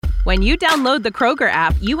When you download the Kroger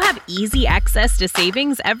app, you have easy access to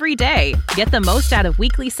savings every day. Get the most out of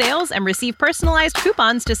weekly sales and receive personalized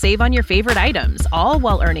coupons to save on your favorite items, all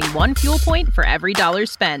while earning 1 fuel point for every $1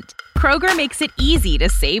 spent. Kroger makes it easy to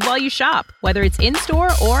save while you shop, whether it's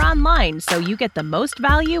in-store or online, so you get the most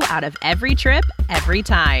value out of every trip, every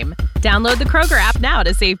time. Download the Kroger app now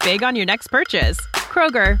to save big on your next purchase.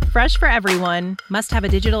 Kroger, fresh for everyone. Must have a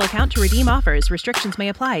digital account to redeem offers. Restrictions may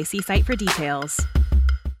apply. See site for details.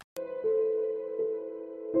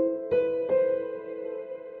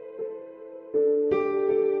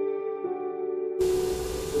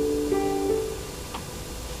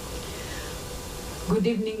 Good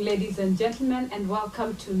evening, ladies and gentlemen, and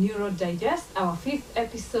welcome to Neuro Digest, our 5th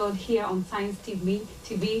episode here on Science TV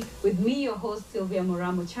with me, your host, Sylvia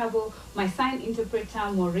Mochabo, my sign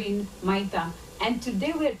interpreter, Maureen Maitha. And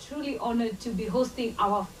today we are truly honored to be hosting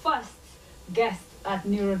our first guest at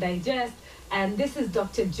Neuro Digest, and this is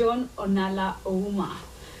Dr. John Onala Ouma.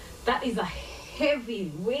 That is a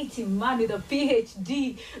heavy, weighty man with a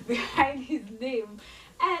PhD behind his name.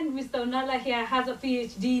 And Mr. Onala here has a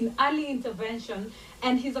PhD in early intervention,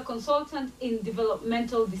 and he's a consultant in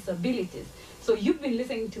developmental disabilities. So you've been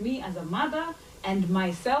listening to me as a mother and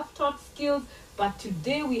my self-taught skills, but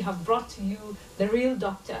today we have brought to you the real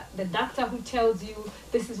doctor, the doctor who tells you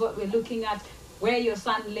this is what we're looking at, where your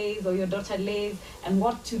son lays or your daughter lays, and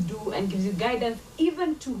what to do, and gives you guidance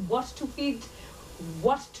even to what to feed,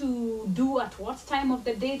 what to do at what time of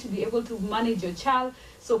the day to be able to manage your child.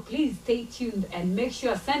 So please stay tuned and make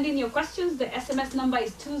sure send in your questions. The SMS number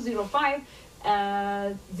is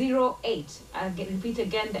 20508. Repeat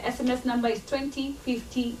again, the SMS number is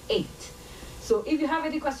 2058. So if you have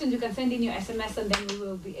any questions, you can send in your SMS and then we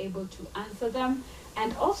will be able to answer them.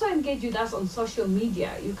 And also engage with us on social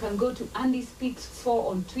media. You can go to Andy Speaks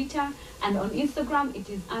 4 on Twitter, and on Instagram it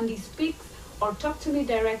is Andy Speaks, or talk to me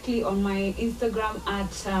directly on my Instagram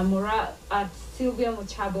at Sylvia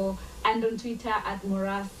Mochabo, and on Twitter at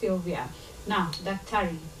Mora Sylvia. Now,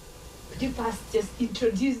 Daktari, could you first just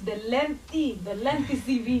introduce the lengthy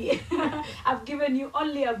CV? I've given you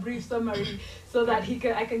only a brief summary so that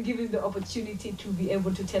I can give him the opportunity to be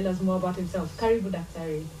able to tell us more about himself. Karibu,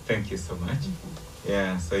 Daktari. Thank you so much.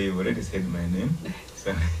 Yeah, so you've already said my name.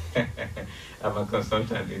 So I'm a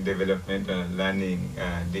consultant in developmental and learning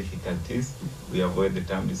difficulties. We avoid the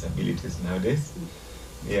term disabilities nowadays.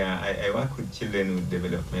 Yeah, I work with children with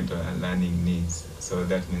developmental and learning needs. So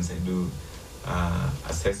that means I do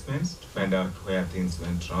assessments to find out where things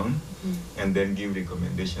went wrong, and then give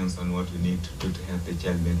recommendations on what we need to do to help the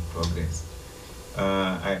child make progress.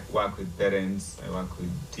 I work with parents, I work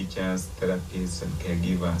with teachers, therapists, and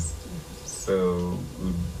caregivers. So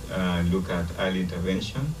we look at early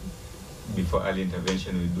intervention. Before early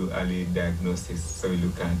intervention, we do early diagnosis. So we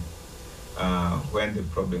look at when the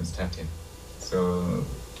problem started. So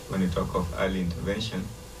when we talk of early intervention,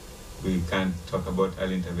 we can't talk about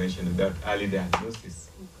early intervention without early diagnosis.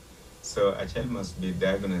 So a child must be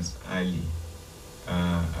diagnosed early.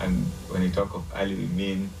 And when we talk of early, we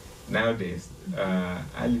mean nowadays,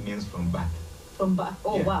 early means from birth. From birth?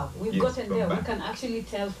 Oh, yeah. Wow. We've gotten there. Birth. We can actually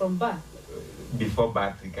tell from birth. Before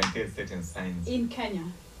birth, we can tell certain signs. In Kenya?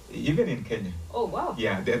 Even in Kenya. Oh, wow.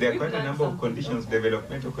 Yeah, there are quite a number of conditions,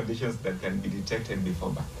 developmental conditions that can be detected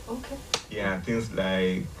before birth. Okay. Yeah, things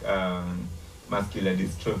like muscular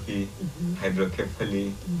dystrophy,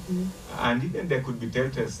 hydrocephaly, and even there could be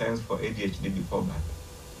telltale signs for ADHD before birth.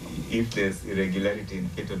 If there's irregularity in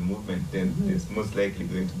fetal movement, then there's most likely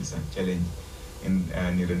going to be some challenge in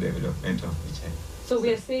neurodevelopment of the child. So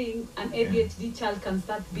we are saying an ADHD child can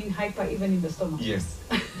start being hyper even in the stomach? Yes,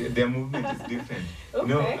 their movement is different. Okay. You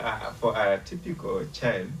know, for a typical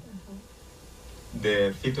child,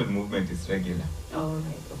 the fetal movement is regular. All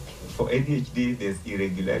right, okay. For ADHD, there's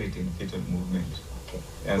irregularity in fetal movement. Okay.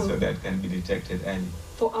 And so that can be detected early.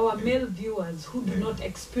 For our male viewers who do not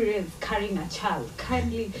experience carrying a child,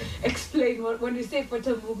 kindly explain when you say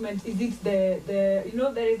fetal movement, is it the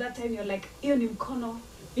there is that time you're like, iyo ni mkono,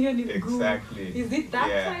 iyo ni mguu. Exactly. Is it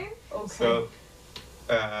that time? Okay. So,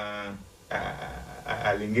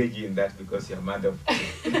 I'll engage you in that because you're a mother of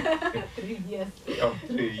 3 years. Of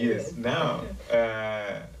 3 years. Now,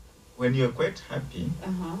 when you're quite happy,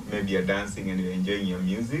 maybe you're dancing and you're enjoying your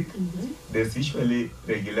music, there's usually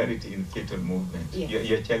regularity in fetal movement. Yes.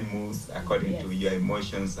 Your child moves according to your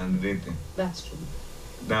emotions and rhythm. That's true.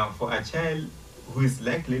 Now, for a child who is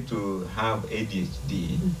likely to have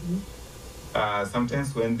ADHD,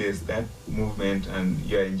 sometimes when there's that movement and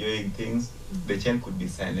you're enjoying things, the child could be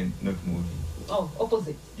silent, not moving. Oh,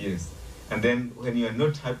 opposite. Yes. And then when you are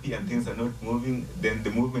not happy and things are not moving, then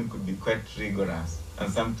the movement could be quite rigorous.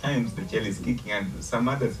 And sometimes the child is kicking, and some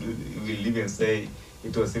others will even say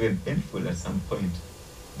it was even painful at some point.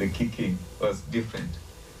 The kicking was different.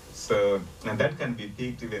 So, and that can be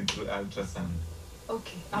picked even through ultrasound.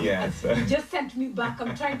 Okay. So. Just sent me back.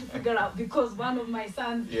 I'm trying to figure out, because one of my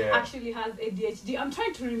sons actually has ADHD. I'm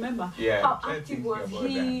trying to remember how active was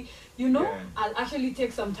he. That. You know, I'll actually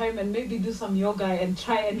take some time and maybe do some yoga and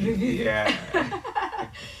try and revisit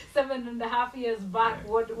 7.5 years back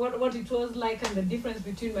what it was like and the difference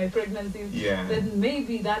between my pregnancies. Then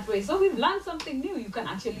maybe that way. So we've learned something new. You can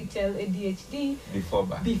actually tell ADHD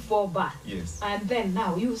before birth. Yes. And then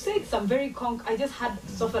now you said some very I just had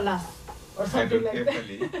sophalas or something like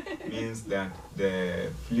that. Means that the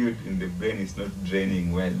fluid in the brain is not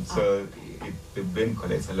draining well. So the brain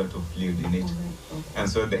collects a lot of fluid in it. And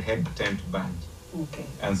so the head tends to bulge.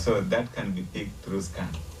 And so that can be picked through scan.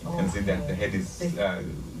 You can see that the head is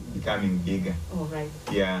becoming bigger.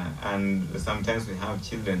 And sometimes we have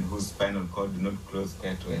children whose spinal cord do not close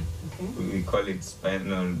quite well. We call it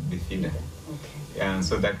spinal bifida. And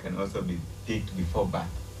so that can also be picked before birth.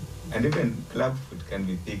 And even clubfoot can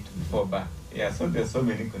be picked before birth. So there's so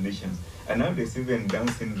many conditions. And nowadays even Down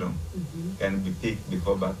syndrome can be picked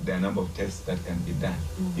before birth. There are a number of tests that can be done.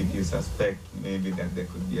 If you suspect maybe that there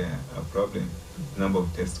could be a problem, a number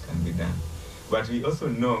of tests can be done. But we also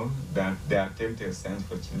know that there are telltale signs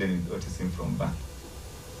for children with autism from birth.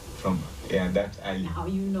 That early. Now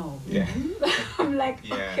you know. I'm like,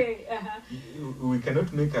 okay. We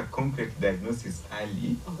cannot make a concrete diagnosis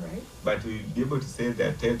early, but we'll be able to say there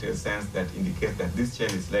are telltale signs that indicate that this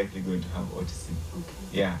child is likely going to have autism.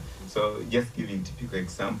 So just giving typical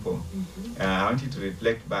example, I want you to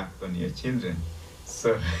reflect back on your children.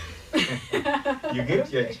 So you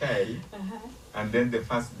get your child, and then the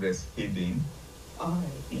first breastfeeding.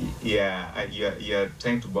 You're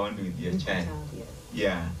trying to bond with your child.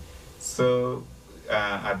 So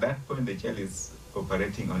at that point, the child is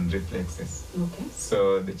operating on reflexes.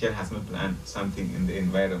 So the child has not learned something in the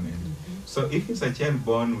environment. So if it's a child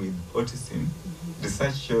born with autism,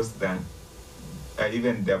 research shows that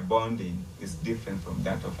even their bonding is different from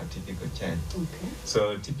that of a typical child.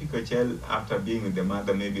 So typical child, after being with the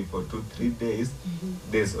mother maybe for 2-3 days,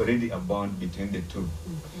 there's already a bond between the two.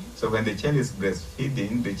 So when the child is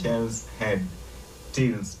breastfeeding, the child's head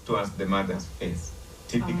tilts towards the mother's face.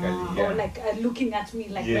 Typically, or like looking at me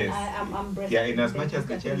like when I'm breastfeeding. In as much as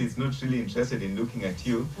the child is not really interested in looking at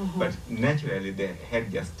you, but naturally the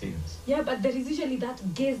head just tilts. But there is usually that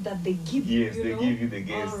gaze that they give you. Yes, they give you the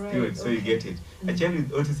gaze. So you get it. A child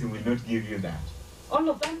with autism will not give you that. All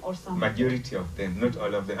of them or some? Majority of them, not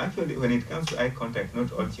all of them. Actually, when it comes to eye contact,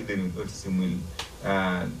 not all children with autism will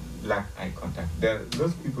lack eye contact. There are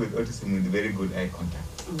those people with autism with very good eye contact.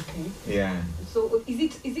 So is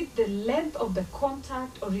it the length of the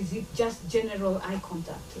contact, or is it just general eye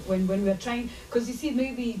contact when we're trying? Because you see,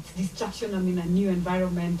 maybe it's distraction. I'm in a new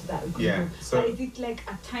environment that we could do. But is it like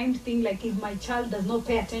a timed thing? Like if my child does not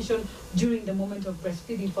pay attention during the moment of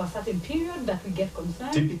breastfeeding for a certain period, that we get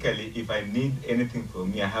concerned? Typically, if I need anything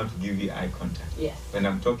from you, I have to give you eye contact. When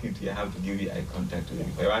I'm talking to you, I have to give you eye contact.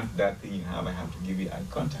 If I want that thing you have, I have to give you eye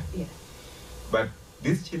contact. But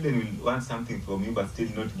these children will want something from you but still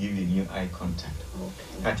not giving you eye contact.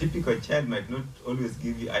 A typical child might not always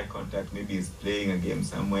give you eye contact. Maybe he's playing a game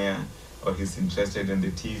somewhere, or he's interested in the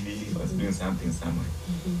TV, or doing something somewhere.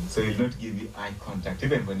 So he'll not give you eye contact,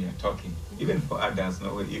 even when you're talking. Even for adults,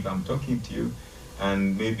 now, if I'm talking to you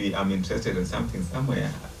and maybe I'm interested in something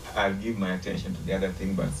somewhere, I'll give my attention to the other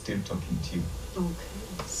thing but still talking to you.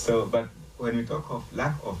 So, but when we talk of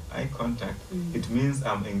lack of eye contact, it means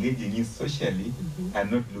I'm engaging you socially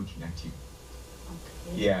and not looking at you.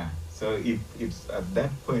 So if it's at that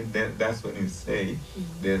point, that's when you say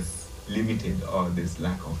there's limited or there's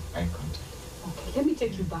lack of eye contact. Let me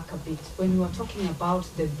take you back a bit. When you were talking about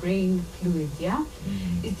the brain fluids,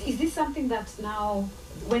 is this something that now,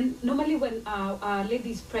 normally when a lady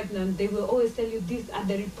is pregnant, they will always tell you this at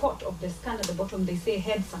the report of the scan at the bottom, they say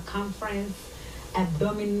head circumference,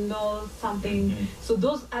 abdominal something. So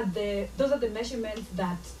those are the measurements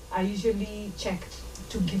that are usually checked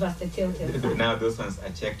to give us the telltale. Now those ones are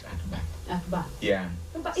checked at birth. At birth.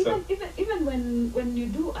 But so, even when you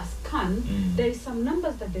do a scan, there is some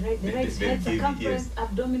numbers that they write. They write head circumference,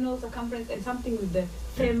 abdominal circumference, and something with the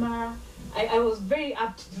femur. I was very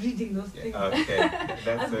apt reading those things. Okay.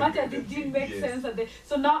 As much as it didn't make sense at the,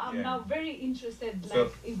 so now I'm now very interested, like,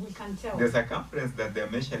 so if we can tell. The circumference that they're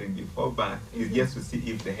measuring before birth is just to see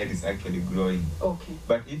if the head is actually growing. Okay.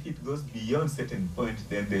 But if it goes beyond certain point,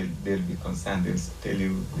 then they'll be concerned. They'll tell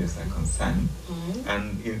you there's a concern.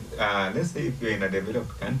 And in, let's say if you're in a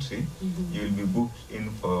developed country, you will be booked in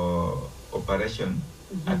for operation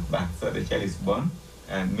at birth. So the child is born,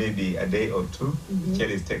 and maybe a day or two, the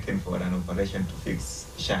child is taken for an operation to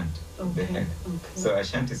fix shunt the head. So a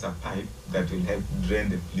shunt is a pipe that will help drain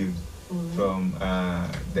the fluid from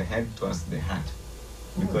the head towards the heart,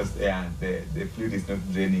 because the fluid is not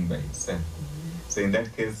draining by itself. So in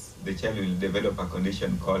that case, the child will develop a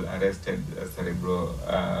condition called arrested cerebral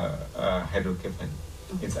hydrocephaly.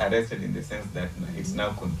 It's arrested in the sense that it's now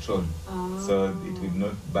controlled, so it will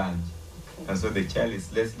not bulge. And so the child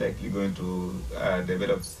is less likely going to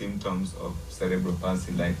develop symptoms of cerebral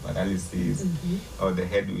palsy like paralysis, or the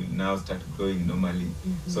head will now start growing normally.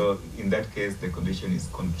 So in that case, the condition is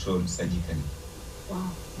controlled surgically. Wow.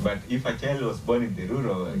 But if a child was born in the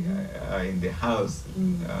rural, in the house,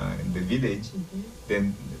 in the village,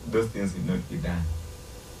 then those things will not be done.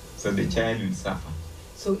 So the child will suffer.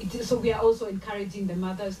 So so we are also encouraging the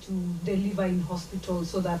mothers to deliver in hospital,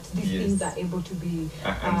 so that these things are able to be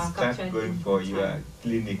and start going for your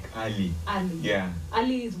clinic early. Early. Yeah.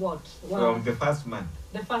 Early is what? From the first month.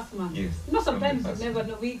 The first month. Yes. You know, sometimes you never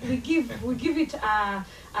know. We give it a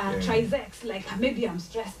trisex, like maybe I'm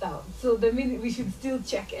stressed out. So the minute we should still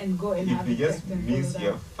check and go and have it. If you just miss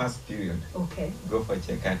your first period, go for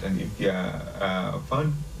checkup, and if you are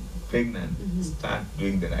found pregnant, start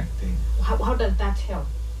doing the right thing. How does that help?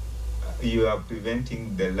 You are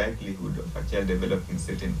preventing the likelihood of a child developing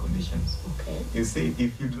certain conditions. Okay. You see,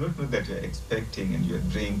 if you do not know that you're expecting and you're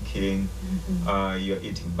drinking, you're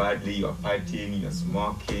eating badly, you're partying, you're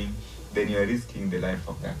smoking, then you're risking the life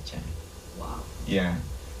of that child. Wow. Yeah.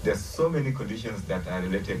 There's so many conditions that are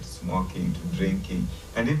related to smoking, to drinking,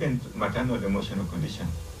 and even maternal emotional condition.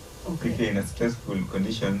 If you're in a stressful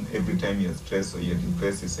condition, every time you're stressed or you're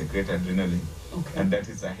depressed, you secrete adrenaline. And that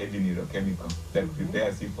is a heavy neurochemical that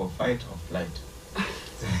prepares you for fight or flight.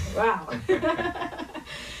 Wow.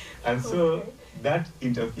 And so that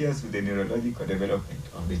interferes with the neurological development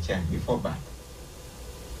of the child before birth.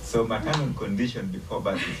 So maternal condition before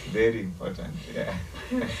birth is very important. Yeah.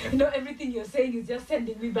 You know, everything you're saying is just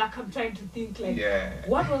sending me back. I'm trying to think, like,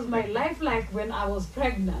 what was my life like when I was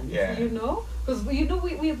pregnant? You know, because you know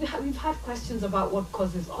we've had questions about what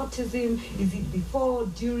causes autism. Is it before,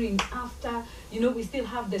 during, after? You know, we still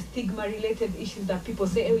have the stigma-related issues that people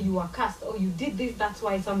say, oh, you were cast, oh, you did this, that's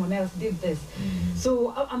why someone else did this.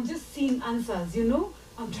 So I'm just seeing answers. You know,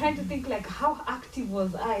 I'm trying to think, like, how active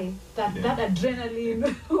was I that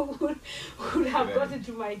adrenaline would have gotten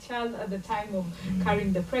to my child at the time of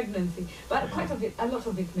carrying the pregnancy. But a lot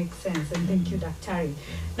of it makes sense, and thank you, Daktari.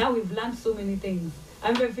 Now we've learned so many things.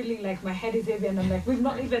 I'm feeling like my head is heavy, and I'm like, we've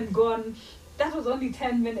not even gone. That was only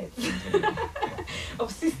 10 minutes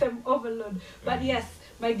of system overload. But yes,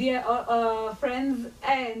 my dear friends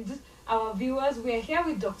and our viewers, we are here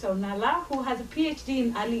with Dr. Onala, who has a PhD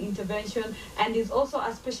in early intervention and is also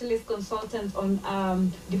a specialist consultant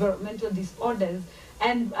on developmental disorders.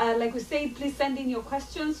 And like we say, please send in your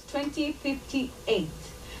questions, 2058.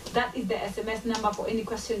 That is the SMS number for any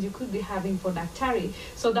questions you could be having for Daktari,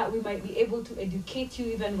 so that we might be able to educate you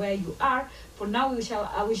even where you are. For now, we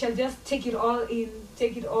shall just take it all in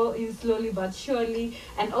slowly but surely.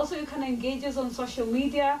 And also you can engage us on social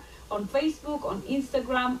media, on Facebook, on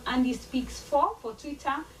Instagram, Andy Speaks for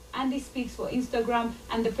Twitter, Andy Speaks for Instagram,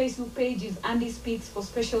 and the Facebook page is Andy Speaks for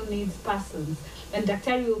Special Needs Persons. And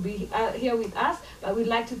Daktari will be here with us, but we'd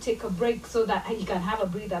like to take a break so that he can have a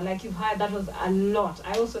breather. Like you've heard, that was a lot.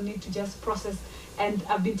 I also need to just process, and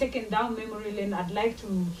I've been taken down memory lane. I'd like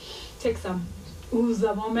to take some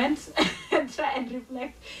a moment and try and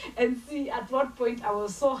reflect and see at what point I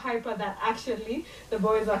was so hyper that actually the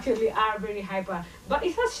boys actually are very hyper. But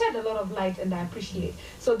it has shed a lot of light, and I appreciate.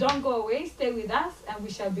 So don't go away, stay with us, and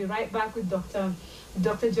we shall be right back with Dr.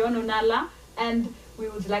 John Onala. And we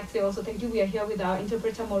would like to say also thank you. We are here with our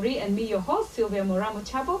interpreter Mori and me, your host, Sylvia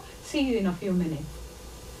Mochabo. See you in a few minutes.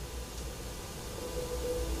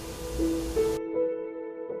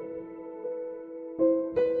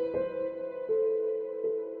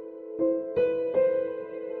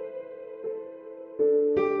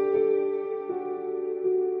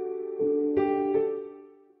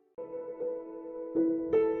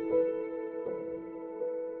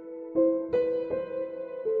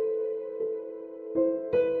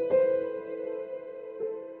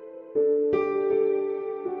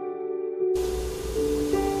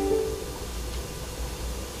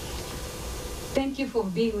 Thank you for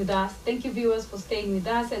being with us. Thank you, viewers, for staying with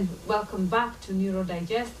us, and welcome back to Neuro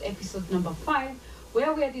Digest, episode number 5,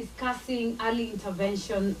 where we are discussing early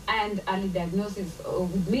intervention and early diagnosis.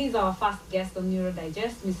 With me is our first guest on Neuro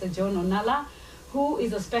Digest, Mr. John Onala, who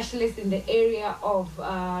is a specialist in the area of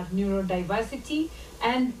neurodiversity,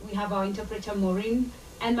 and we have our interpreter Maureen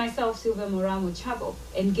and myself, Sylvia Mochabo.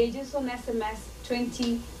 Engages on SMS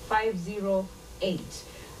 20508.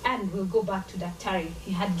 And we'll go back to Daktari.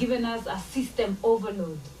 He had given us a system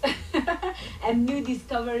overload and new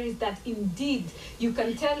discoveries that indeed you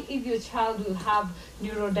can tell if your child will have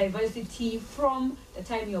neurodiversity from the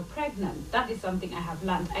time you're pregnant. That is something I have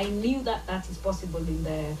learned. I knew that that is possible in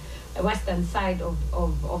the western side of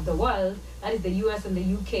the world. That is the US and the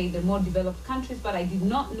UK, the more developed countries, but I did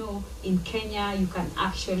not know in Kenya you can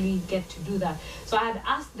actually get to do that. So I had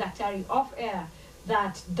asked Daktari off air,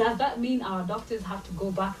 that does that mean our doctors have to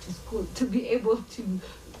go back to school to be able to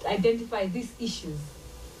identify these issues?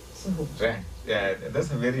 So, right. Yeah,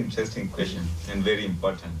 that's a very interesting question and very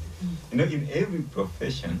important. You know, in every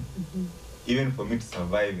profession, even for me to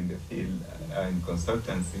survive in the field in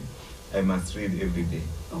consultancy, I must read every day.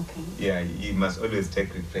 Okay. Yeah, you must always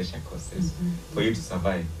take refresher courses for you to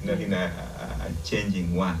survive, you know, in a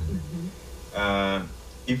changing world.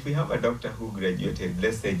 If we have a doctor who graduated,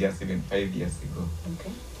 let's say just even 5 years ago,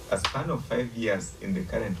 a span of 5 years in the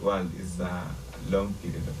current world is a long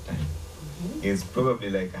period of time. It's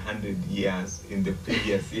probably like 100 years in the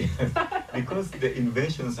previous years, because the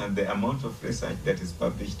inventions and the amount of research that is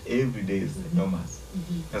published every day is enormous.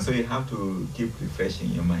 And so you have to keep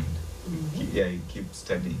refreshing your mind. You keep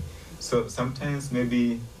studying. So sometimes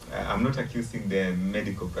maybe, I'm not accusing the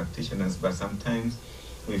medical practitioners, but sometimes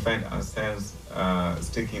we find ourselves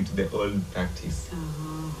sticking to the old practice.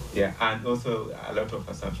 Yeah, and also a lot of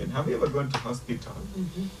assumption. Have you ever gone to hospital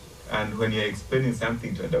and when you're explaining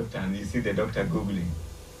something to a doctor and you see the doctor Googling?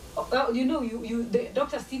 Well, you know, the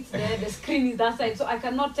doctor sits there, the screen is that side, so I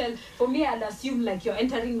cannot tell. For me, I'd assume like you're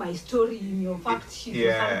entering my story in your fact sheet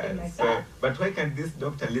or something like that. But why can this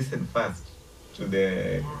doctor listen first to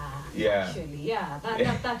the... Actually,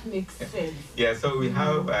 that makes sense. Yeah, so we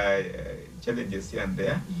have challenges here and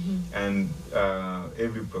there, and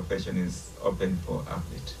every profession is open for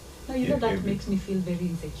update. No, you know, that makes me feel very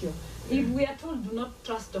insecure. If we are told do not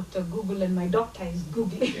trust Dr. Google and my doctor is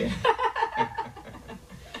Googling.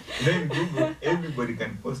 Then Google, everybody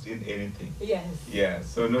can post in anything. Yes. Yeah,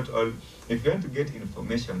 so not all. If you want to get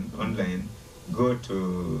information online, go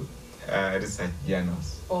to research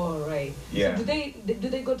journals. All right. Yeah. So do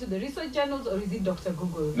they go to the research journals, or is it Dr.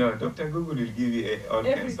 Google? No, Dr. Google will give you all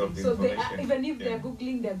kinds of So information. even if they're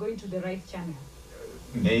Googling, they're going to the right channel.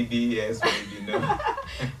 Maybe yes, maybe no.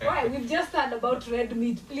 Why? We've just heard about red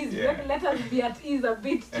meat. Please let us be at ease a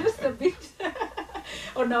bit, just a bit,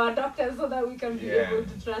 on our doctors, so that we can be able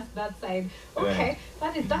to trust that side. Okay,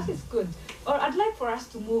 that is good. Or I'd like for us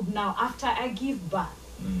to move now after I give birth.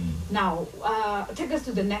 Now, take us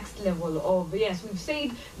to the next level of, yes, we've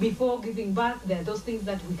said before giving birth, there are those things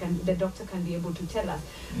that the doctor can be able to tell us.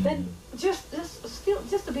 Then just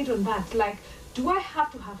a bit on that, like, do I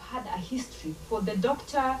have to have had a history for the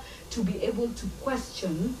doctor to be able to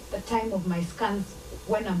question the time of my scans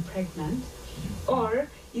when I'm pregnant? Or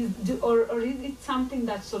is it something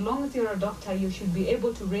that so long as you're a doctor, you should be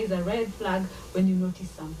able to raise a red flag when you notice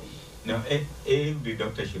something? No, every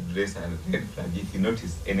doctor should raise a red flag if you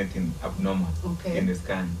notice anything abnormal in the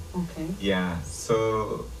scan. Yeah,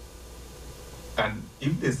 so, and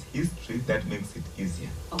if there's history, that makes it easier.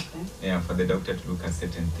 Yeah, for the doctor to look at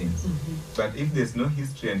certain things. But if there's no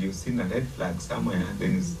history and you've seen a red flag somewhere,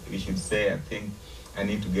 then you should say, I think I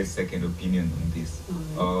need to get second opinion on this,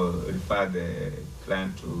 or refer the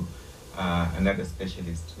client to another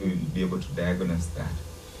specialist who will be able to diagnose that.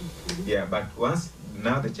 Yeah, but once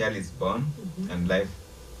now the child is born and life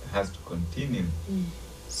has to continue,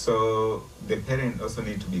 so the parent also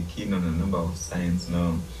need to be keen on a number of signs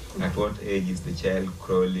now. At what age is the child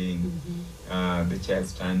crawling, the child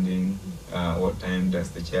standing, what time does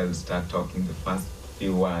the child start talking the first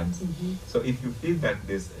few words. So if you feel that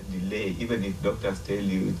there's a delay, even if doctors tell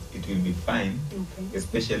you it will be fine,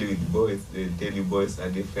 especially with boys, they tell you boys are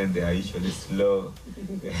different, they are usually slow.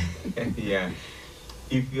 Yeah.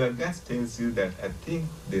 If your gut tells you that I think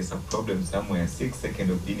there's a problem somewhere, 6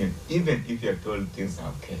 second opinion, even if you're told things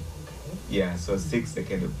are okay. Yeah, so 6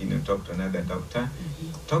 second opinion, talk to another doctor,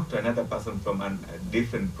 talk to another person from a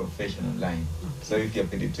different professional line. So if your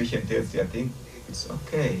pediatrician tells you, I think it's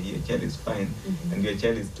okay, your child is fine, and your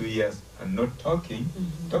child is 2 years and not talking,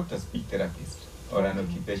 talk to a speech therapist or an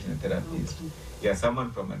occupational therapist. Yeah,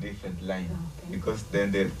 someone from a different line, because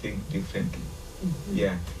then they'll think differently.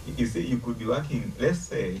 Yeah, you see, you could be working, let's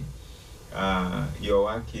say, you're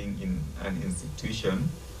working in an institution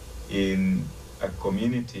in a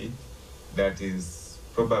community that is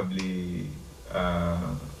probably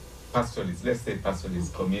pastoralist, let's say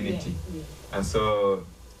pastoralist community. And so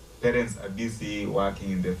parents are busy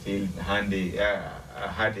working in the field,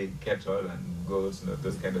 herding cattle and goats,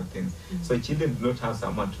 those kind of things. So children do not have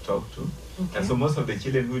someone to talk to. And so most of the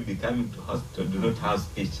children who will be coming to hospital do not have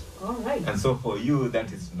speech. All right. And so for you,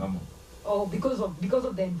 that is normal. Oh, because of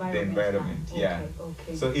the environment. The environment, yeah.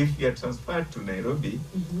 Okay. So if you are transferred to Nairobi,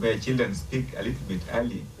 where children speak a little bit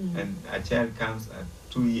early, and a child comes at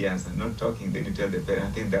 2 years and not talking, then you tell the parent,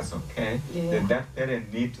 I think that's okay. Then that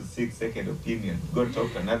parent needs to seek second opinion, go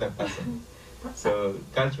talk to another person. So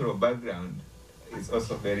cultural background is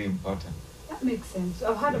also very important. That makes sense.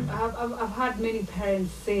 I've had many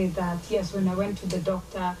parents say that, yes, when I went to the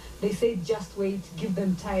doctor, they say just wait, give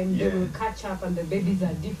them time, they will catch up, and the babies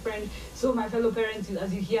are different. So my fellow parents,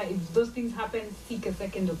 as you hear, if those things happen, seek a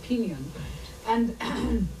second opinion. And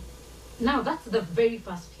now that's the very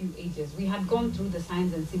first few ages. We had gone through the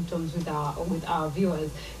signs and symptoms with our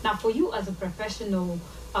viewers. Now for you as a professional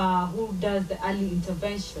who does the early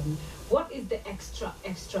intervention, what is the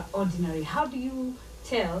extraordinary? How do you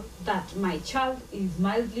tell that my child is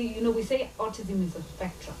mildly, we say autism is a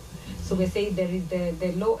spectrum. So we say there is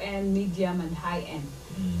the low end, medium, and high end.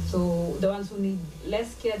 So the ones who need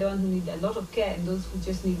less care, the ones who need a lot of care, and those who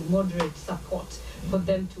just need moderate support for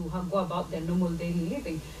them to go about their normal daily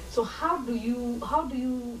living. So how do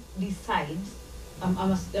you decide?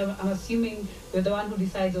 I'm assuming you're the one who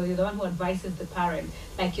decides, or you're the one who advises the parent.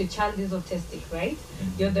 Like your child is autistic, right?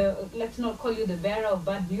 You're let's not call you the bearer of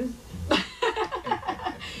bad news.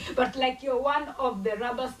 But like you're one of the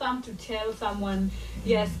rubber stamp to tell someone,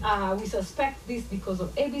 yes, we suspect this because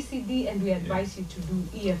of ABCD, and we advise you to do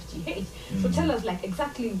EFGH. So tell us, like,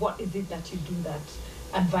 exactly what is it that you do that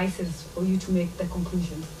advises for you to make the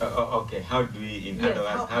conclusion? Okay, how do we, in other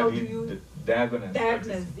words, how do you diagnose?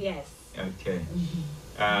 Diagnose, yes. Okay.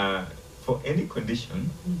 For any condition,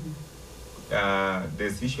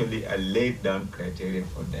 there's usually a laid down criteria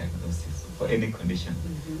for diagnosis for any condition.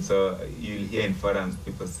 So you'll hear in forums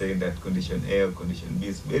people saying that condition A or condition B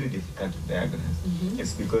is very difficult to diagnose.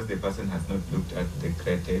 It's because the person has not looked at the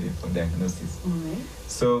criteria for diagnosis.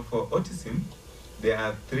 So for autism, there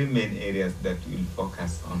are three main areas that we'll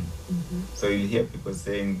focus on. So you'll hear people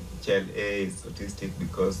saying child A is autistic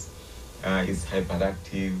because is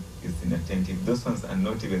hyperactive, is inattentive. Those ones are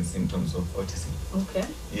not even symptoms of autism. Okay.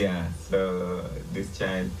 Yeah, so this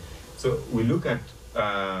child. So we look at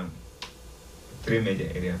three major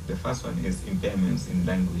areas. The first one is impairments in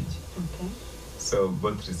language. Okay. So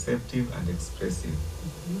both receptive and expressive,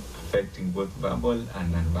 affecting both verbal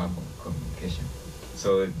and non-verbal communication.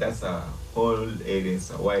 So that's a whole area, it's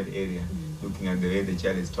a wide area, looking at the way the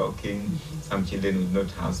child is talking. Some children will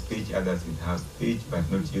not have speech, others will have speech, but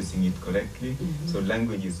not using it correctly. So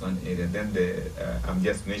language is one area. Then I'm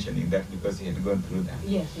just mentioning that because you had gone through that.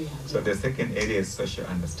 Yes, we have. So the second area is social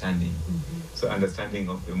understanding. So understanding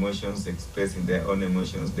of emotions, expressing their own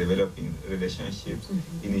emotions, developing relationships,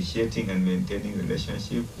 initiating and maintaining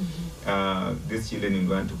relationships. These children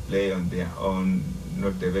will want to play on their own,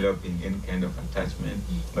 not developing any kind of attachment,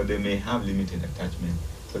 but they may have limited attachment.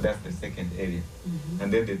 So that's the second area.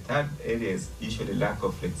 And then the third area is usually lack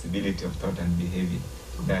of flexibility of thought and behavior.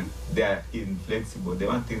 That they are inflexible. They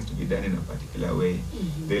want things to be done in a particular way.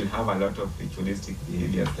 They'll have a lot of ritualistic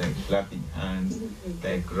behaviors like clapping hands,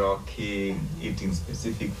 like rocking, eating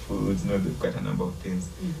specific foods, quite a number of things.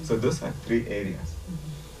 So those are three areas.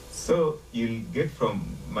 So you'll get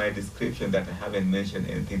from my description that I haven't mentioned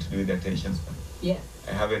anything to do with attention span. Yes.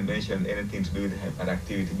 I haven't mentioned anything to do with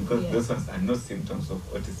hyperactivity because those ones are not symptoms of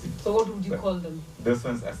autism. So what would you call them? Those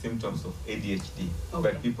ones are symptoms of ADHD,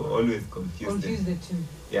 but people always confuse the two.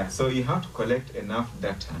 Yeah, so you have to collect enough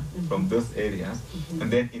data from those areas, and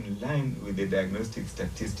then in line with the diagnostic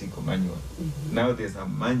statistical manual. Now there's a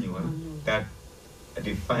manual that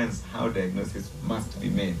defines how diagnosis must be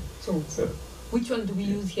made. So which one do we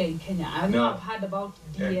use here in Kenya? I know I've heard about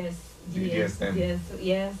DSM.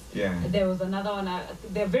 Yes. Yeah. There was another one.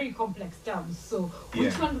 They're very complex terms. So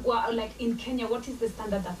which one? Well, like in Kenya, what is the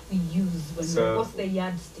standard that we use? What's the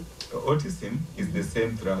yardstick? Autism is the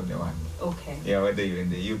same throughout the world. Okay. Yeah, whether you're in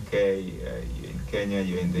the UK, you're in Kenya,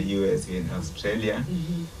 you're in the US, you're in Australia,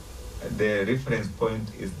 the reference point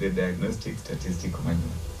is the diagnostic statistical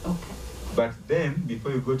manual. Okay. But then,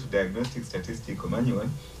 before you go to diagnostic statistical manual,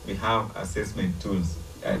 we have assessment tools.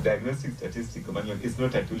 Diagnostic statistical manual is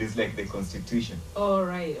not a tool, it's like the constitution. All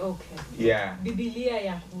right, okay. Yeah. Biblia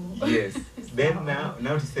yaku. Yes. Then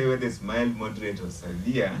now to say whether it's mild, moderate, or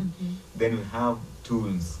severe, then we have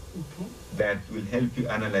tools that will help you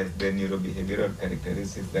analyze the neurobehavioral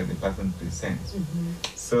characteristics that the person presents.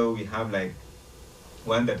 So we have like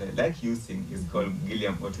one that I like using is called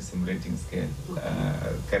Gilliam Autism Rating Scale.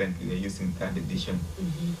 Currently we are using 3rd edition.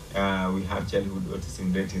 We have Childhood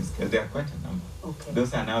Autism Rating Scale. There are quite a number.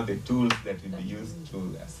 Those are now the tools that will be used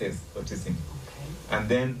to assess autism. And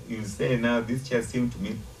then you say now this child seems to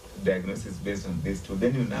meet diagnosis based on this tool.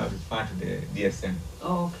 Then you now refer to the DSM.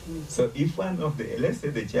 So if one of the, let's say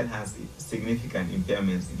the child has significant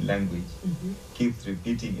impairments in language, keeps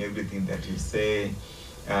repeating everything that you say,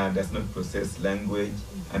 does not process language,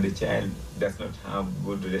 and the child does not have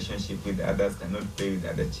good relationship with others, cannot play with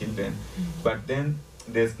other children, but then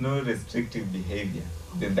there's no restrictive behavior,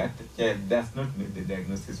 then that child does not meet the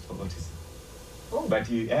diagnosis for autism. But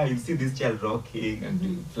you see this child rocking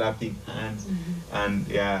and flapping hands and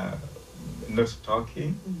not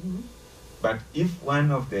talking. But if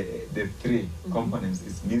one of the 3 components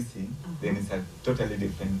is missing, then it's a totally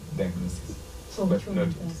different diagnosis. So but not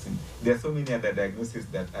autism. There are so many other diagnoses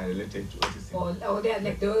that are related to autism. Or they're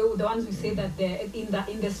like the ones we say that they're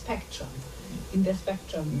in the spectrum. In the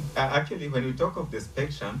spectrum. Actually, when we talk of the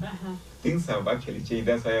spectrum, things have actually changed.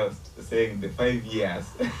 That's why I was saying the 5 years.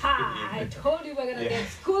 I told you we're going to get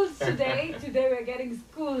schooled today. Today we're getting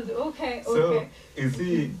schooled. Okay. So, you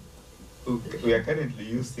see, we are currently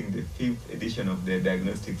using the 5th edition of the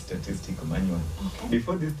Diagnostic Statistical Manual.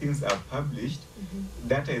 Before these things are published,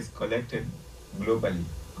 data is collected globally.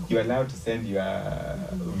 You're allowed to send your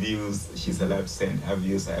views, she's allowed to send her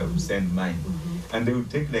views, I will send mine. And they will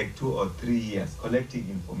take like 2 or 3 years collecting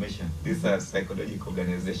information. These are psychological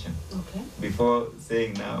organizations. Before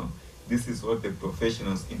saying now, this is what the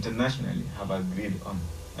professionals internationally have agreed on.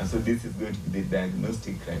 And so this is going to be the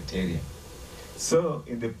diagnostic criteria. So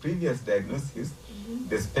in the previous diagnosis,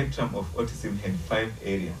 the spectrum of autism had 5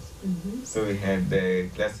 areas. So we had the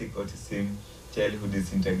classic autism, childhood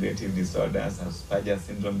disintegrative disorders, Asperger's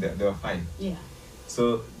syndrome, there were 5.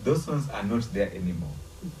 So those ones are not there anymore.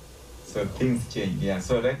 So things change,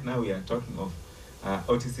 So right now we are talking of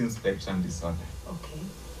autism spectrum disorder.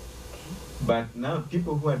 But now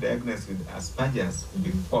people who are diagnosed with Asperger's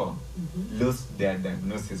before lost their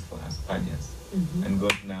diagnosis for Asperger's and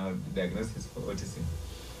got now the diagnosis for autism.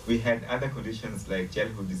 We had other conditions like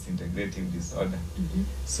childhood disintegrative disorder.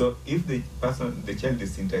 So if the child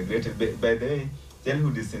disintegrated, by the way,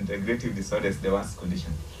 childhood disintegrative disorder is the worst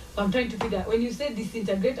condition. I'm trying to figure out, when you say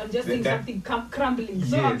disintegrate, I'm just saying something crumbling.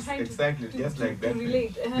 So yes, I'm trying exactly, just like that. To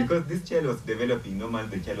relate. Because this child was developing normal,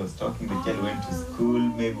 the child was talking, the child went to school,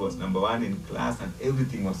 maybe was #1 in class and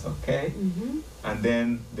everything was okay. And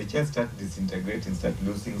then the child started disintegrating, started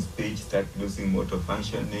losing speech, started losing motor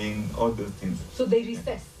functioning, all those things. So they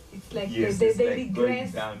recess. It's like yes, they like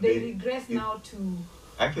regress. Down. They regress now to...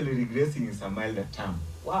 Actually, regressing is a milder term.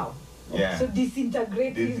 Wow. Yeah. So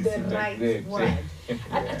disintegrate is the right word.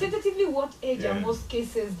 Tentatively, what age are most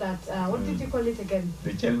cases that, what did you call it again?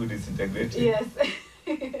 The childhood disintegrating? Yes.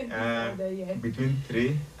 Between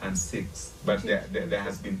 3 and 6. But there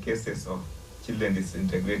has been cases of children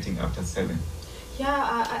disintegrating after 7.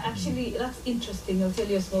 Yeah, actually, that's interesting. I'll tell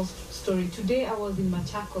you a small story. Today I was in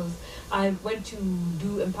Mochabo. I went to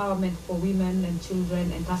do empowerment for women and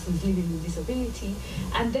children and persons living with disability.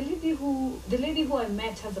 And the lady who I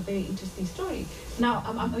met has a very interesting story. Now,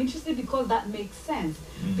 I'm interested because that makes sense.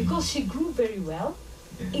 Because she grew very well.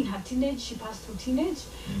 In her teenage, she passed through teenage.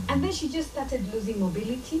 And then she just started losing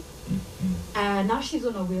mobility. Now she's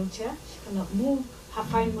on a wheelchair. She cannot move. Her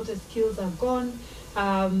fine motor skills are gone.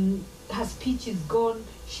 Her speech is gone.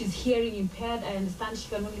 She's hearing impaired. I understand she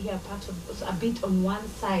can only hear a bit on one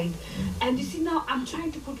side. And you see, now I'm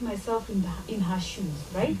trying to put myself in her shoes,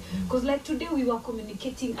 right? Because like today we were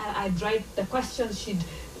communicating, I'd write the questions,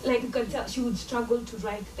 like you can tell, she would struggle to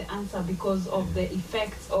write the answer because of the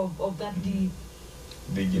effects of that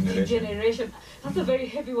degeneration. That's a very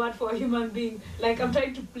heavy word for a human being. Like I'm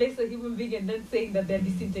trying to place a human being and then saying that they're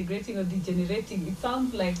disintegrating or degenerating. It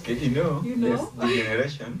sounds like there's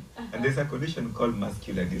degeneration and there's a condition called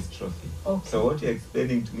muscular dystrophy. So what you're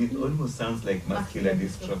explaining to me almost sounds like muscular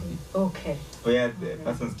dystrophy. Where the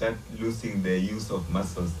person starts losing the use of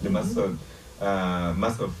muscles, the muscle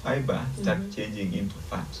fiber start changing into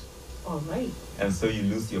fat. And so you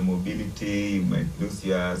lose your mobility, you might lose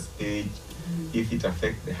your speech. If it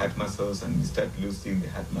affects the heart muscles and you start losing the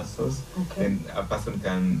heart muscles, then a person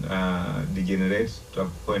can degenerate to a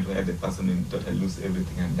point where the person will totally lose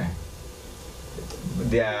everything and die.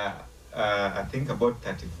 There are, I think, about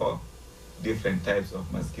 34 different types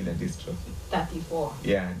of muscular dystrophy. 34.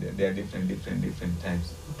 Yeah, there are different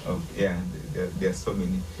types of, there are so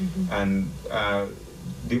many. And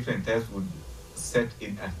different types would set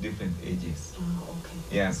in at different ages. Oh,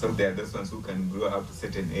 okay. Yeah, so there are those ones who can grow up to a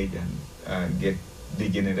certain age and get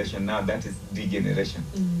degeneration. Now that is degeneration.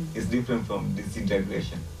 It's different from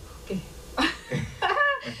disintegration. Okay.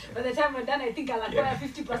 By the time we're done, I think I'll acquire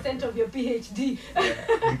 50% of your PhD.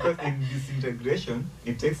 Because in disintegration,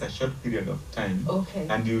 it takes a short period of time. Okay.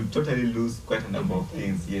 And you totally lose quite a number of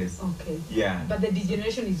things, yes. Okay. Yeah. But the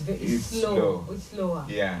degeneration is slow. It's slower.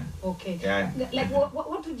 Yeah. Okay. Yeah. Like,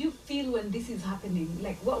 what would you feel when this is happening?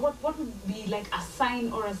 Like, what would be like a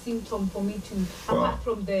sign or a symptom for me to, apart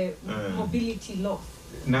from the mobility loss?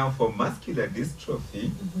 Now, for muscular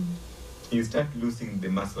dystrophy, you start losing the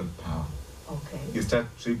muscle power. Okay. You start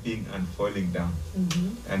tripping and falling down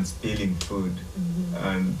and spilling food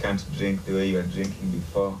and can't drink the way you were drinking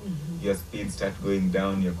before. Your speed starts going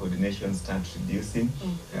down, your coordination starts reducing.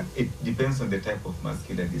 It depends on the type of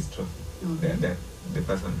muscular dystrophy that the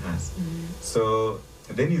person has. So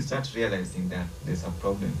then you start realizing that there's a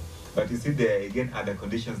problem. But you see, there are again other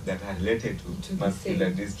conditions that are related to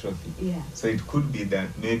muscular dystrophy. Yeah. So it could be that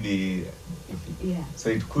maybe, if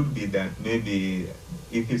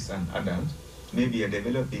it's an adult, maybe you're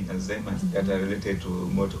developing Alzheimer's that are related to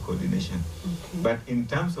motor coordination. Okay. But in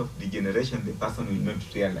terms of degeneration, the person will not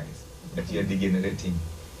realize that you're degenerating.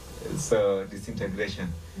 So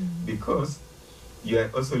disintegration, because you are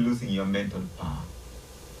also losing your mental power.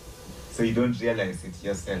 So you don't realize it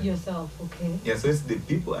yourself. Okay. Yeah, so it's the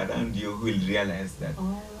people around you who will realize that,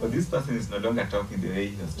 well, this person is no longer talking the way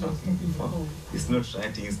he was talking before. He's not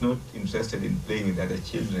writing, he's not interested in playing with other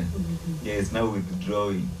children. Yeah, he's now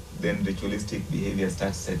withdrawing. Then ritualistic behavior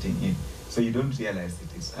starts setting in. So you don't realize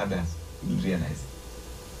it, it's others who will realize it.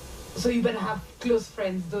 So you better have close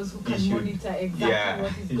friends, those who can monitor exactly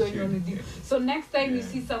what is going on with you. So next time you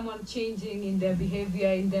see someone changing in their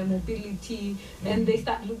behavior, in their mobility, and they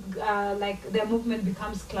start like their movement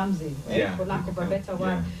becomes clumsy, right? For lack of a better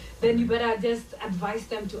word, then you better just advise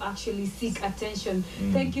them to actually seek attention.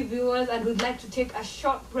 Thank you, viewers, and we'd like to take a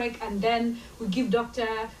short break, and then we give Doctor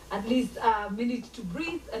at least a minute to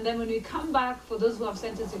breathe, and then when we come back, for those who have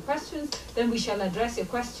sent us your questions, then we shall address your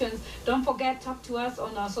questions. Don't forget, talk to us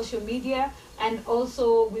on our social media, and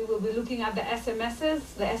also we will be looking at the SMSs.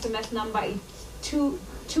 The SMS number is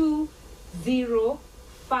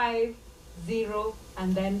 22050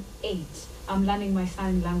 and then 8. I'm learning my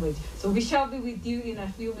sign language. So we shall be with you in a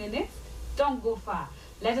few minutes. Don't go far.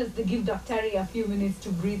 Let us give Dr. a few minutes to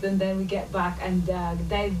breathe, and then we get back and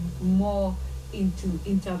dive more into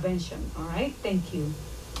intervention. All right? Thank you.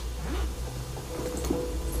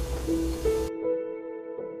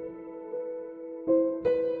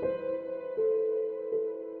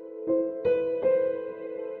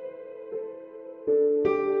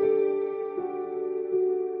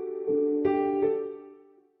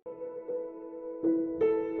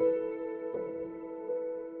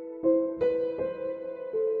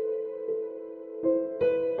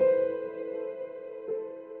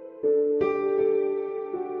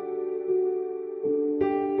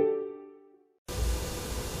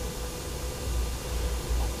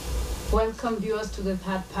 Welcome, viewers, to the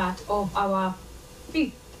third part of our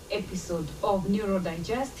 5th episode of Neuro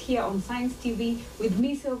Digest here on Science TV with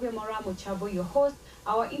me, Sylvia Mochabo, your host.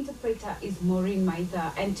 Our interpreter is Maureen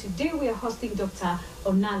Maitha, and today we are hosting Dr.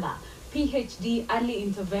 Onala, PhD, early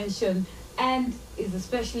intervention, and is a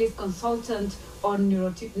specialist consultant on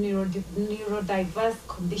neurodiverse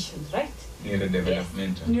conditions, right?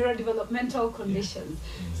 Neurodevelopmental. Yes, neurodevelopmental conditions.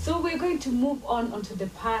 So we're going to move on onto the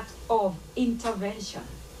part of intervention.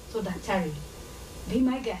 So, Dr. be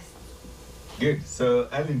my guest. Good. So,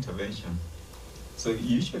 early intervention. So,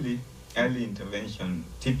 usually, early intervention,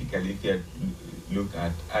 typically, if you look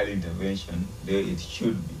at early intervention, there it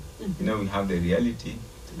should be. You know, we have the reality,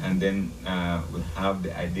 and then we have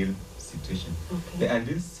the ideal situation. Okay. The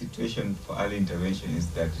ideal situation for early intervention is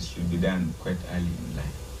that it should be done quite early in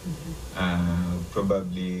life.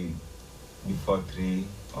 Probably before 3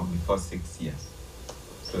 or before 6 years.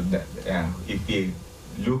 So, that if you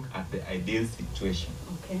look at the ideal situation.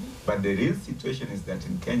 Okay. But the real situation is that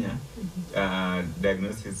in Kenya,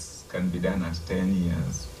 diagnosis can be done at 10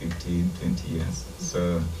 years, 15, 20 years.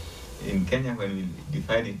 So in Kenya, when we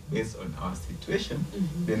define it based on our situation,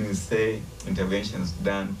 then we say interventions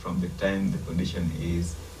done from the time the condition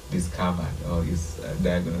is discovered or is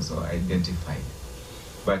diagnosed or identified.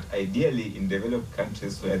 But ideally, in developed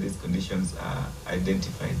countries where these conditions are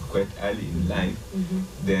identified quite early in life,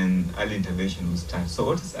 then early intervention will start. So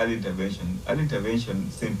what is early intervention? Early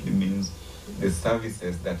intervention simply means the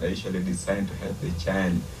services that are usually designed to help the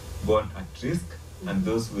child born at risk and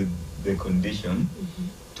those with the condition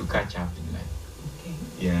to catch up in life. Okay.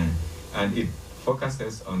 Yeah, and it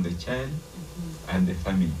focuses on the child and the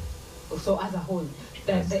family. So as a whole,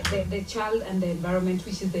 the child and the environment,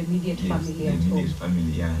 which is the immediate family the at immediate home.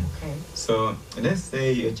 family, yeah. Okay. So let's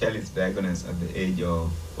say your child is diagnosed at the age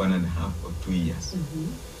of 1.5 or 2 years.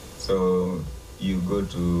 So you go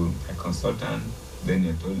to a consultant, then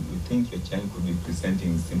you're told you think your child could be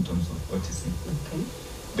presenting symptoms of autism. Okay.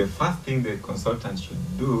 The first thing the consultant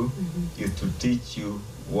should do is to teach you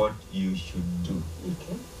what you should do.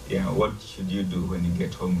 Okay. Yeah, what should you do when you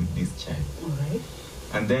get home with this child? All right.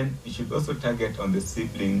 And then you should also target on the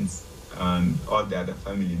siblings and all the other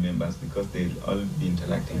family members because they'll all be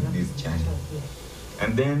interacting with this child.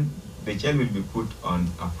 And then the child will be put on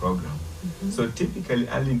a program. So typically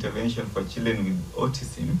early intervention for children with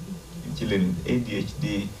autism, children with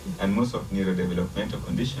ADHD, and most of neurodevelopmental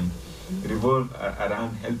conditions revolve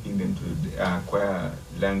around helping them to acquire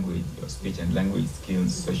language or speech and language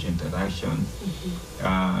skills, social interaction,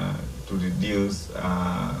 to reduce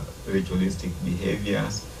ritualistic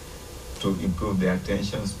behaviors, to improve their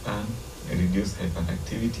attention span, reduce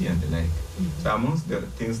hyperactivity and the like. So amongst the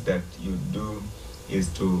things that you do is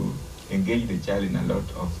to engage the child in a lot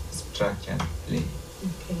of structured play.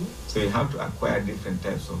 Okay. So you have to acquire different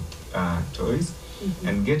types of toys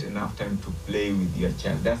and get enough time to play with your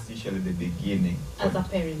child. That's usually the beginning. As a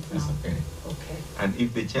parent now. As a parent. Okay. And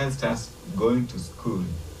if the child starts going to school,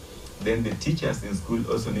 then the teachers in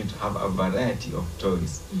school also need to have a variety of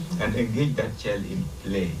toys and engage that child in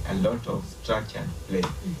play, a lot of structured play.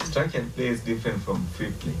 Structured play is different from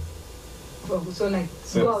free play. So like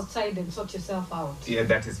go outside and sort yourself out. Yeah,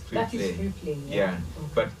 that is free play. That is free play. Yeah. Okay.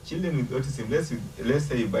 But children with autism, let's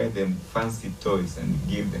say you buy them fancy toys and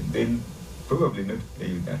give them, then probably not play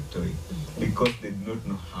with that toy because they do not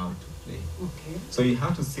know how to play. Okay. So you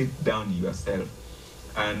have to sit down yourself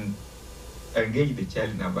and engage the child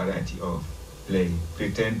in a variety of play.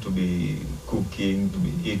 Pretend to be cooking, to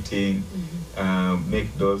be eating,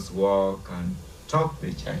 make dolls walk and talk to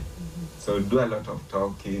the child. So do a lot of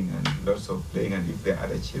talking and lots of playing, and if there are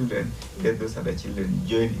other children, let those other children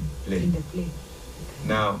join in play. In the play.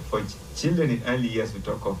 Now, for children in early years, we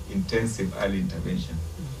talk of intensive early intervention.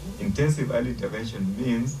 Intensive early intervention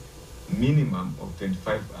means minimum of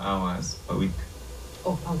 25 hours per week.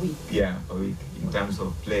 Oh, per week? Yeah, per week in terms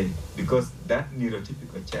of play. Because that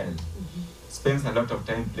neurotypical child spends a lot of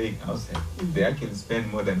time playing outside. They actually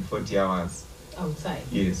spend more than 40 hours outside.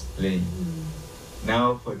 Yes, playing.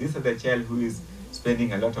 Now, for this other child who is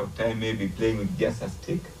spending a lot of time maybe playing with just a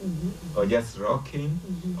stick or just rocking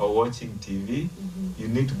or watching TV, you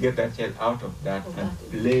need to get that child out of that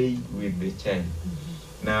and play with the child.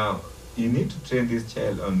 Now, you need to train this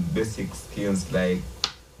child on basic skills like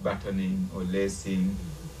buttoning or lacing,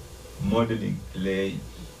 modeling play.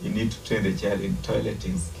 You need to train the child in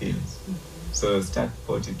toileting skills. So start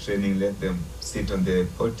potty training, let them sit on the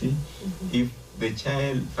potty. If the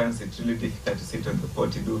child finds it really difficult to sit on the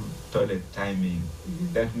potty, do toilet timing.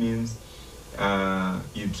 That means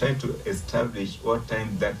you try to establish what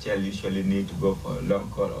time that child usually need to go for a long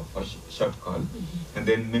call or for short call, and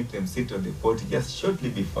then make them sit on the potty just shortly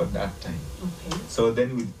before that time. Okay. So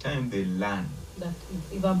then with time they learn. That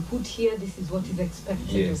if I'm put here, this is what is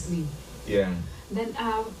expected of me. Yeah. Then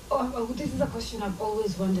this is a question I've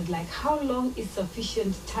always wondered, like how long is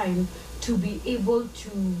sufficient time to be able to,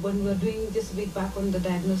 when we're doing just a bit back on the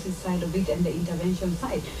diagnosis side of it and the intervention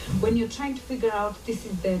side, when you're trying to figure out this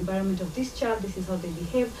is the environment of this child, this is how they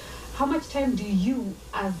behave, how much time do you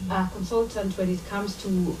as a consultant when it comes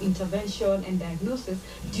to intervention and diagnosis,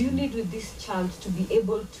 do you need with this child to be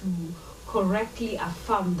able to correctly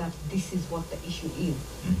affirm that this is what the issue is?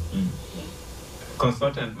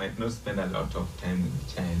 Consultant might not spend a lot of time with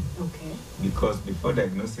the child. Okay. Because before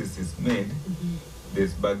diagnosis is made,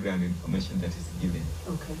 there's background information that is given.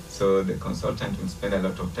 Okay. So the consultant will spend a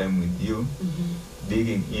lot of time with you,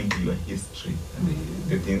 digging into your history and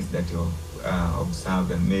the things that you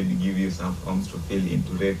observed, and maybe give you some forms to fill in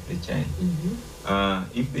to rate the child.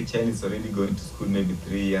 If the child is already going to school maybe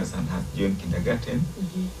 3 years and has joined kindergarten,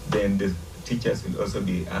 then the teachers will also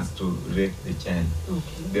be asked to rate the child.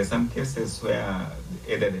 Okay. There are some cases where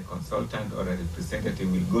either the consultant or a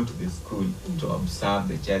representative will go to the school to observe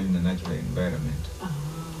the child in a natural environment.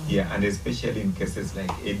 Yeah, and especially in cases like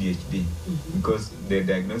ADHD, because the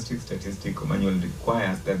diagnostic statistical manual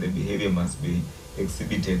requires that the behavior must be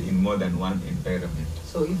exhibited in more than one environment.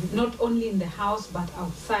 So if not only in the house but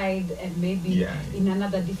outside and maybe in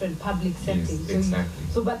another different public setting. Yes, exactly.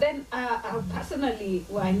 So but then personally,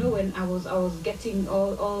 well, I know when I was getting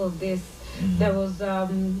all of this There was,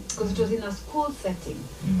 because it was in a school setting,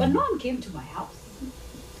 but no one came to my house.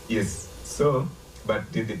 Yes, so,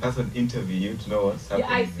 but did the person interview you to know what's happening?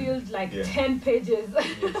 Yeah, I filled like 10 pages.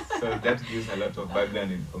 Yes, so that gives a lot of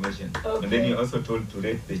background information. Okay. And then you're also told to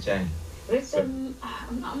rate the child. Rate them,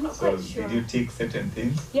 I'm not quite sure. Did you tick certain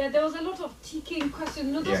things? Yeah, there was a lot of ticking questions.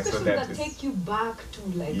 You know, those questions that take you back to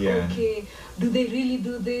like, okay, do they really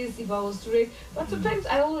do this if I was to rate? But sometimes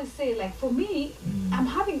I always say, like, for me, I'm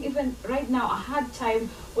having even right now a hard time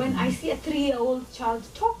when I see a 3-year-old child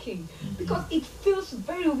talking because it feels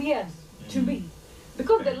very weird to me.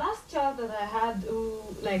 Because the last child that I had who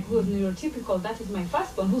was neurotypical, that is my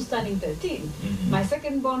firstborn who's turning 13. My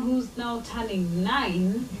secondborn who's now turning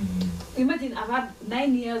 9. Imagine I've had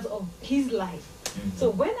 9 years of his life. So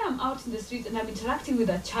when I'm out in the street and I'm interacting with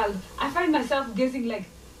a child, I find myself guessing like,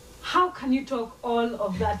 how can you talk all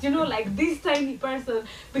of that? You know, like this tiny person,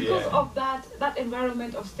 because of that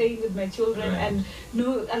environment of staying with my children and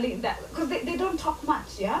because they don't talk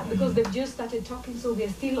much, because they've just started talking, so they're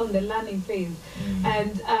still on the learning phase.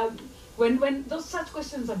 And when those such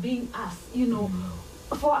questions are being asked, you know,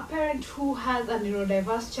 for a parent who has a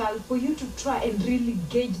neurodiverse child, for you to try and really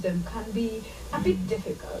gauge them can be a bit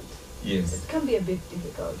difficult. Yes. It can be a bit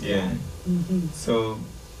difficult. Yeah. So,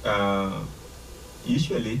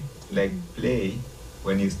 usually, like play,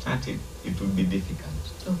 when you start it, it will be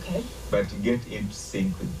difficult. Okay. But you get into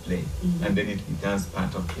sync with play, and then it becomes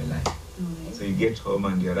part of your life. Right. So you get home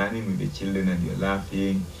and you're running with the children and you're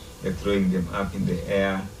laughing, you're throwing them up in the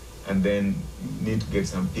air, and then you need to get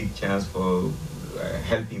some pictures for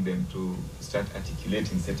helping them to start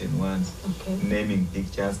articulating certain words, naming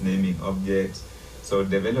pictures, naming objects. So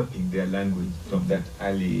developing their language from that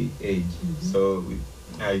early age. So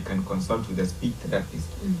you can consult with a speech therapist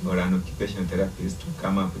or an occupational therapist to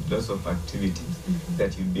come up with lots of activities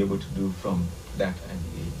that you'll be able to do from that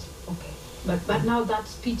early age. Okay. But now that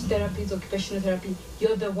speech therapy is occupational therapy,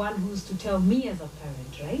 you're the one who's to tell me as a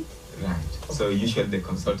parent, right? Right. Okay. So usually the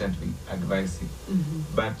consultant will advise you.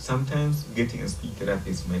 But sometimes getting a speech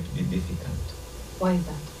therapist might be difficult. Why is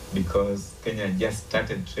that? Because Kenya just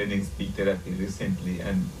started training speech therapy recently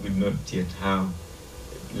and would not yet have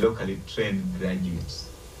locally trained graduates.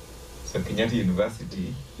 So Kenyatta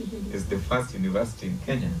University is the first university in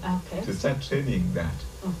Kenya to start training that.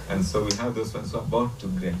 And so we have those ones who are about to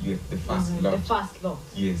graduate, the first lot. The first lot.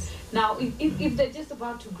 Yes. Now, if they're just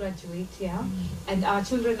about to graduate, and our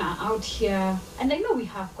children are out here, and I know we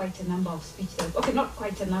have quite a number of speech therapists. Okay, not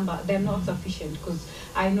quite a number, they're not sufficient, because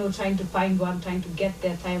I know trying to find one, trying to get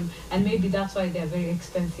their time, and maybe that's why they're very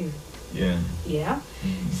expensive. Yeah.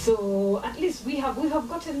 So at least we have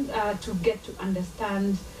gotten to get to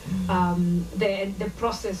understand the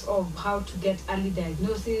process of how to get early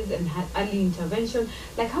diagnosis and early intervention.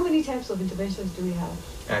 Like, how many types of interventions do we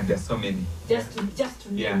have? There's so many. Just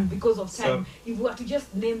to name, because of time. So, if we were to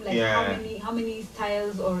just name like how many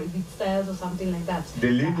styles, or if it's styles or something like that. The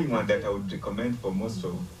leading one that I would recommend for most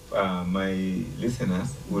of my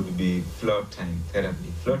listeners would be floor time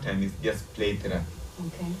therapy. Floor time is just play therapy.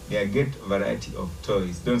 Okay. Yeah, get variety of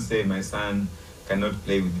toys. Don't say my son cannot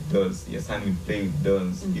play with dolls. Your son will play with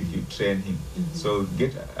dolls if you train him. So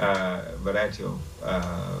get a variety of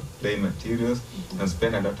play materials and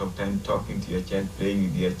spend a lot of time talking to your child, playing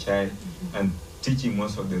with your child, and teaching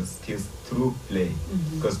most of the skills through play.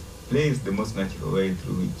 Because play is the most natural way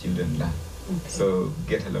through which children learn. So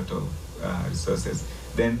get a lot of resources.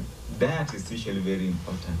 Then diet is usually very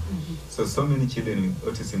important. So many children with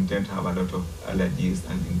autism tend to have a lot of allergies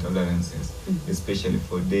and intolerances, especially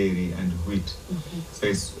for dairy and wheat. So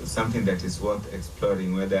it's something that is worth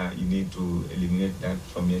exploring, whether you need to eliminate that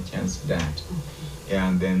from your child's diet.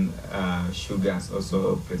 And then sugars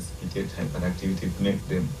also precipitate hyperactivity, make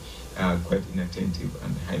them quite inattentive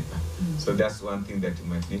and hyper. So that's one thing that you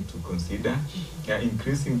might need to consider.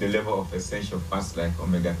 Increasing the level of essential fats like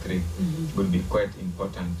omega-3 would be quite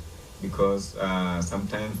important, because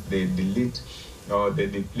sometimes they delete or they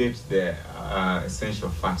deplete the essential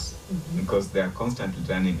fats because they are constantly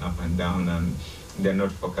running up and down, and they're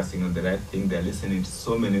not focusing on the right thing. They're listening to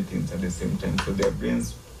so many things at the same time, so their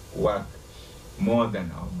brains work more than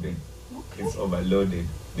our brain. It's overloaded.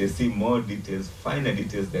 They see more details, finer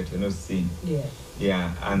details that you're not seeing.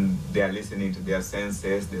 And they are listening to their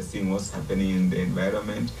senses, they're seeing what's happening in the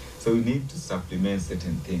environment. So we need to supplement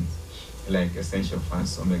certain things, like essential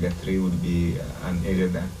fats. Omega-3 would be an area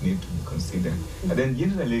that need to be considered. And then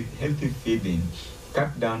generally, healthy feeding.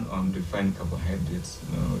 Cut down on refined carbohydrates,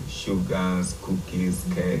 sugars, cookies,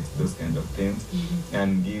 cakes, those kind of things,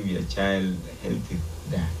 and give your child healthy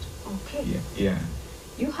diet. Okay.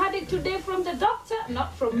 You heard it today from the doctor,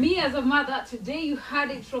 not from me as a mother. Today you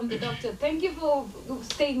heard it from the doctor. Thank you for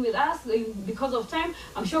staying with us. Because of time,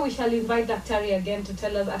 I'm sure we shall invite Daktari again to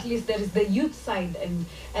tell us at least there is the youth side and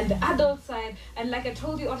the adult side. And like I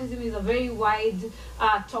told you, autism is a very wide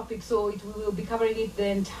topic, so we will be covering it the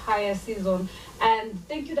entire season. And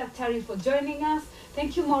thank you, Daktari, for joining us.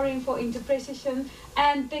 Thank you, Maureen, for interpretation.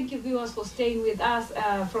 And thank you, viewers, for staying with us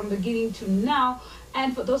from beginning to now.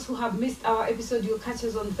 And for those who have missed our episode, you'll catch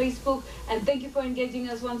us on Facebook. And thank you for engaging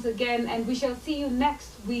us once again. And we shall see you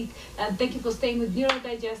next week. And thank you for staying with Neuro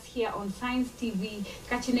Digest here on Science TV.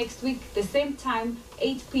 Catch you next week, the same time,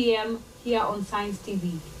 8 p.m. here on Science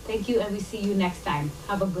TV. Thank you, and we see you next time.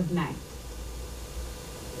 Have a good night.